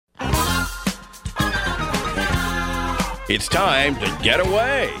It's time to get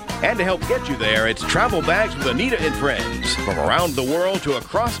away. And to help get you there, it's Travel Bags with Anita and Friends. From around the world to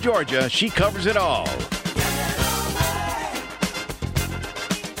across Georgia, she covers it all.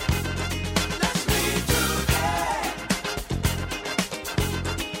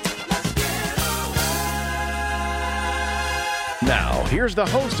 Now, here's the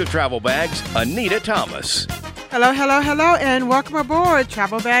host of Travel Bags, Anita Thomas. Hello, and welcome aboard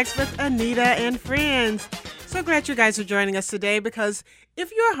Travel Bags with Anita and Friends. So glad you guys are joining us today because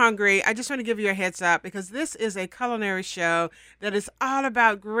if you're hungry, I just want to give you a heads up because this is a culinary show that is all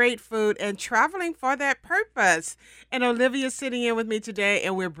about great food and traveling for that purpose. And Olivia's sitting in with me today,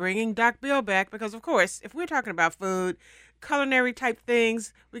 and we're bringing Doc Bill back because, of course, if we're talking about food, culinary type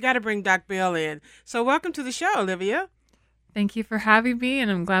things, we got to bring Doc Bill in. So welcome to the show, Olivia. Thank you for having me,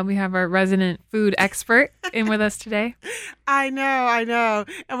 and I'm glad we have our resident food expert in with us today. I know.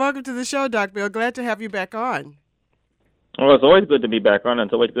 And welcome to the show, Doc Bill. Glad to have you back on. Well, it's always good to be back on, and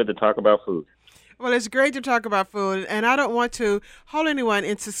it's always good to talk about food. Well, it's great to talk about food, and I don't want to hold anyone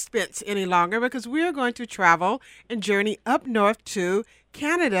in suspense any longer because we are going to travel and journey up north to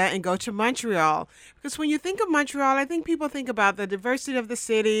Canada and go to Montreal. Because when you think of Montreal, I think people think about the diversity of the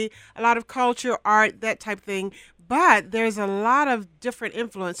city, a lot of culture, art, that type of thing. But there's a lot of different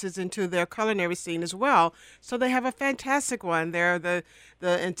influences into their culinary scene as well. So they have a fantastic one. They're the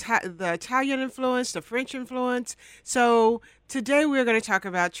Italian influence, the French influence. So today we're going to talk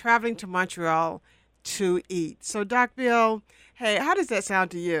about traveling to Montreal to eat. So Doc Bill, hey, how does that sound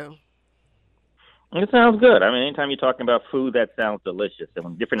to you? It sounds good. I mean, anytime you're talking about food, that sounds delicious.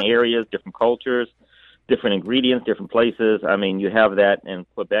 And different areas, different cultures, different ingredients, different places. I mean, you have that, and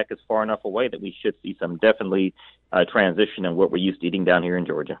Quebec is far enough away that we should see some definitely transition in what we're used to eating down here in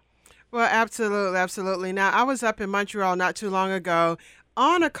Georgia. Well, absolutely. Now, I was up in Montreal not too long ago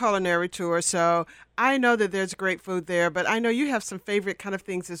on a culinary tour, so I know that there's great food there, but I know you have some favorite kind of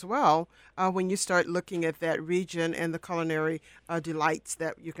things as well when you start looking at that region and the culinary delights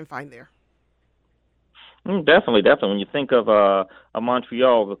that you can find there. Definitely. When you think of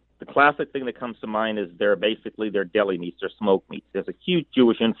Montreal, the classic thing that comes to mind is their deli meats, their smoked meats. There's a huge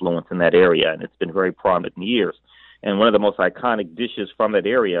Jewish influence in that area, and it's been very prominent in years. And one of the most iconic dishes from that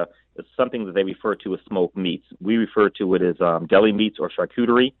area is something that they refer to as smoked meats. We refer to it as deli meats or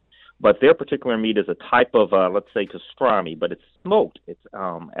charcuterie, but their particular meat is a type of, let's say, pastrami, but it's smoked. It's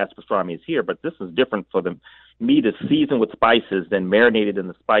as pastrami is here, but this is different. For the meat is seasoned with spices, then marinated in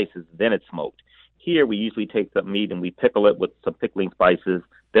the spices, then it's smoked. Here, we usually take the meat and we pickle it with some pickling spices,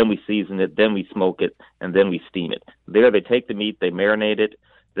 then we season it, then we smoke it, and then we steam it. There, they take the meat, they marinate it,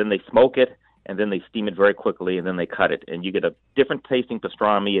 then they smoke it, and then they steam it very quickly, and then they cut it. And you get a different tasting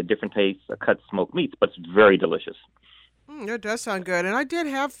pastrami, a different taste, cut smoked meats, but it's very delicious. It does sound good. And I did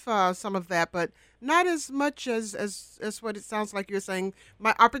have some of that, but not as much as what it sounds like you're saying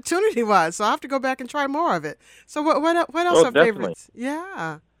my opportunity was. So I'll have to go back and try more of it. So what else are definitely favorites?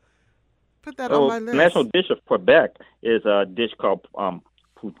 Yeah. Put that on my list. The national dish of Quebec is a dish called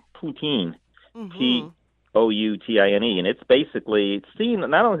poutine, Poutine, and it's basically seen.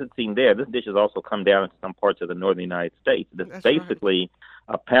 Not only is it seen there, this dish has also come down into some parts of the northern United States. It's basically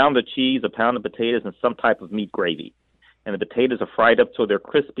a pound of cheese, a pound of potatoes, and some type of meat gravy. And the potatoes are fried up till they're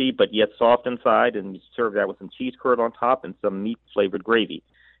crispy but yet soft inside, and you serve that with some cheese curd on top and some meat-flavored gravy.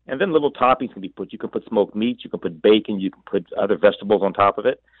 And then little toppings can be put. You can put smoked meat, you can put bacon, you can put other vegetables on top of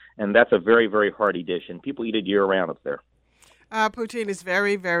it. And that's a very, very hearty dish, and people eat it year-round up there. Poutine is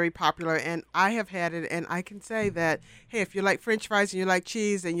very, very popular, and I have had it, and I can say that, hey, if you like French fries and you like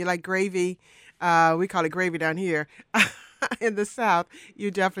cheese and you like gravy, we call it gravy down here, in the South, you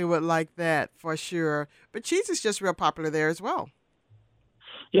definitely would like that for sure. But cheese is just real popular there as well.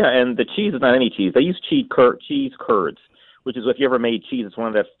 Yeah, and the cheese is not any cheese. They use cheese curds, which is if you ever made cheese, it's one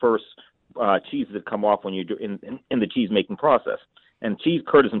of that first cheeses that come off when you're in the cheese-making process. And cheese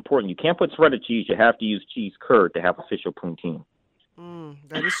curd is important. You can't put shredded cheese. You have to use cheese curd to have official poutine.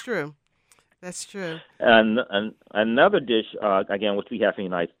 That is true. That's true. And another dish, again, which we have in the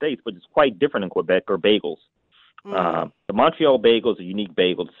United States, but it's quite different in Quebec, are bagels. The Montreal bagel is a unique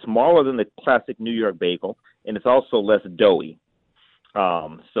bagel. It's smaller than the classic New York bagel, and it's also less doughy.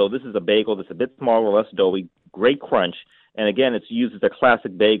 So this is a bagel that's a bit smaller, less doughy, great crunch. And again, it's used as a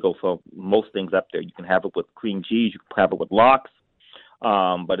classic bagel for most things up there. You can have it with cream cheese. You can have it with lox.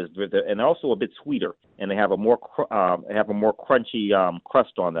 But it's and also a bit sweeter, and they have a more crunchy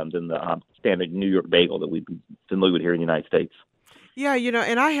crust on them than the standard New York bagel that we've been familiar with here in the United States. Yeah,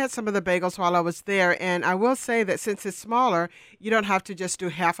 and I had some of the bagels while I was there, and I will say that since it's smaller, you don't have to just do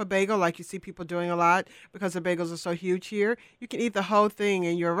half a bagel like you see people doing a lot because the bagels are so huge here. You can eat the whole thing,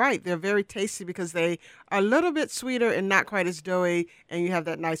 and you're right. They're very tasty because they are a little bit sweeter and not quite as doughy, and you have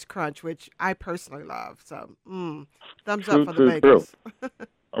that nice crunch, which I personally love. So, thumbs up for the bagels.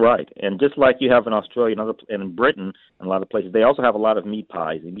 Right, and just like you have in Australia and in Britain and a lot of places, they also have a lot of meat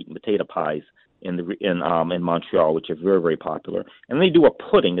pies, meat and potato pies in Montreal, which are very, very popular. And they do a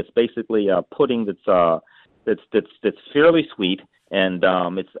pudding. It's basically a pudding that's fairly sweet, and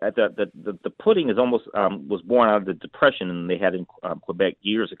the pudding is almost was born out of the depression and they had in Quebec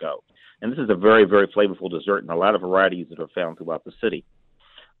years ago. And this is a very, very flavorful dessert, and a lot of varieties that are found throughout the city.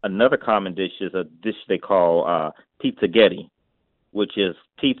 Another common dish is a dish they call pizzaghetti, which is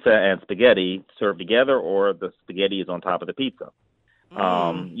pizza and spaghetti served together, or the spaghetti is on top of the pizza.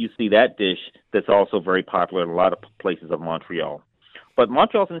 You see that dish that's also very popular in a lot of places of Montreal. But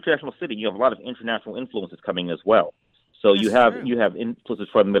Montreal's an international city. You have a lot of international influences coming as well. So you have influences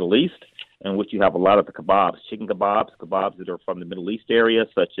from the Middle East, in which you have a lot of the kebabs, chicken kebabs that are from the Middle East area,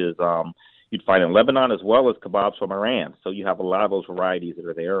 such as you'd find in Lebanon, as well as kebabs from Iran. So you have a lot of those varieties that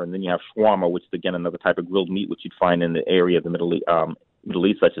are there. And then you have shawarma, which is, again, another type of grilled meat, which you'd find in the area of the Middle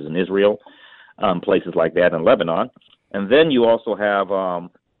East, such as in Israel, places like that, in Lebanon. And then you also have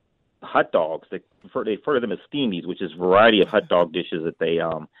hot dogs. They refer to them as steamies, which is a variety of hot dog dishes that they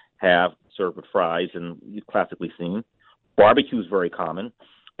have served with fries and classically seen. Barbecue is very common.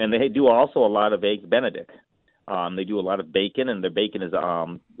 And they do also a lot of eggs Benedict. They do a lot of bacon, and their bacon is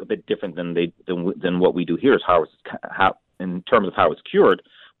a bit different than what we do here, is how in terms of how it's cured,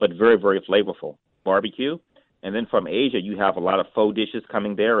 but very, very flavorful. Barbecue. And then from Asia, you have a lot of pho dishes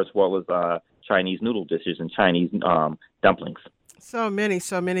coming there, as well as Chinese noodle dishes and Chinese dumplings. So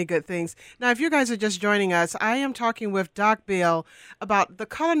many good things. Now, if you guys are just joining us, I am talking with Doc Bill about the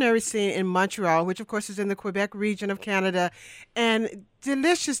culinary scene in Montreal, which, of course, is in the Quebec region of Canada, and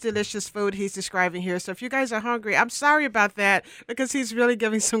delicious food he's describing here. So if you guys are hungry, I'm sorry about that, because he's really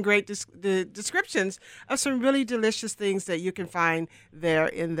giving some great descriptions of some really delicious things that you can find there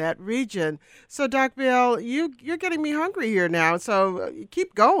in that region. So, Doc Bill, you're getting me hungry here now, so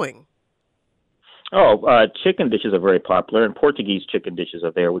keep going. Chicken dishes are very popular, and Portuguese chicken dishes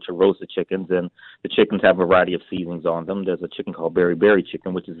are there, which are roasted chickens, and the chickens have a variety of seasonings on them. There's a chicken called berry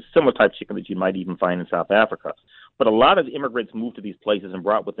chicken, which is a similar type chicken that you might even find in South Africa. But a lot of immigrants moved to these places and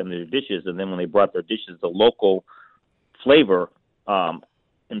brought with them their dishes, and then when they brought their dishes, the local flavor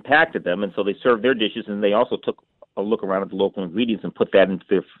impacted them, and so they served their dishes, and they also took a look around at the local ingredients and put that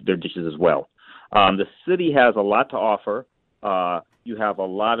into their dishes as well. The city has a lot to offer. You have a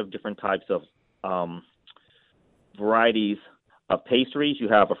lot of different types of varieties of pastries. You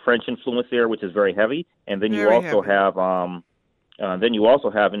have a French influence there, which is very heavy, and then you also have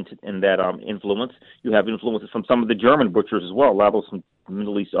in that influence, you have influences from some of the German butchers as well. A lot of those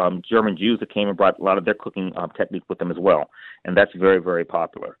Middle East German Jews that came and brought a lot of their cooking technique with them as well, and that's very, very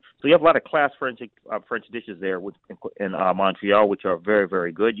popular. So you have a lot of class French dishes there in Montreal, which are very,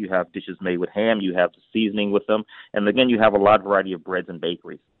 very good. You have dishes made with ham. You have the seasoning with them, and again, you have a lot of variety of breads and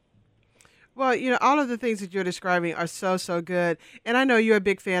bakeries. Well, all of the things that you're describing are so good. And I know you're a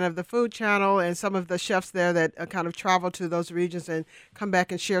big fan of the Food Channel and some of the chefs there that kind of travel to those regions and come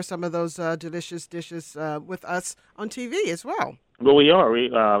back and share some of those delicious dishes with us on TV as well. Well, we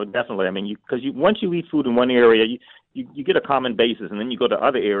are. Definitely. I mean, because once you eat food in one area, you get a common basis, and then you go to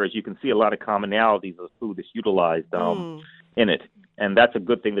other areas, you can see a lot of commonalities of food that's utilized in it. And that's a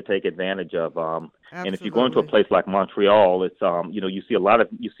good thing to take advantage of. And if you go into a place like Montreal, it's you see a lot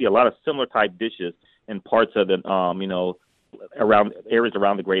of similar type dishes in parts of the around areas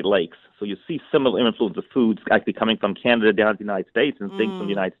around the Great Lakes. So you see similar influence of foods actually coming from Canada down to the United States, and things from the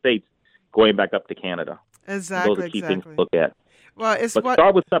United States going back up to Canada. Exactly. Those are key things to look at. Well,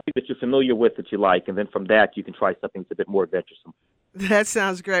 start with something that you're familiar with, that you like, and then from that you can try something that's a bit more adventuresome. That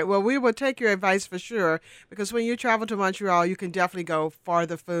sounds great. Well, we will take your advice for sure, because when you travel to Montreal, you can definitely go for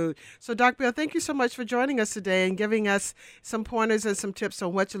the food. So, Doc Bill, thank you so much for joining us today and giving us some pointers and some tips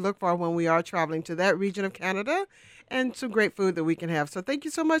on what to look for when we are traveling to that region of Canada, and some great food that we can have. So thank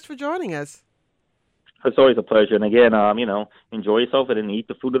you so much for joining us. It's always a pleasure. And again, enjoy yourself and then eat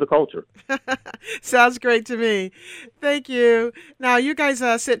the food of the culture. Sounds great to me. Thank you. Now, you guys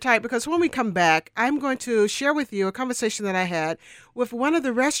sit tight, because when we come back, I'm going to share with you a conversation that I had with one of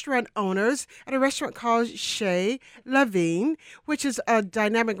the restaurant owners at a restaurant called Chez Lavine, which is a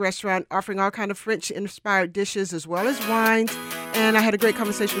dynamic restaurant offering all kind of French-inspired dishes as well as wines. And I had a great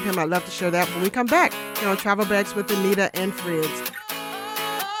conversation with him. I'd love to share that when we come back here on Travel Bags with Anita and Friends.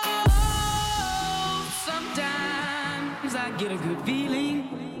 Sometimes I get a good view.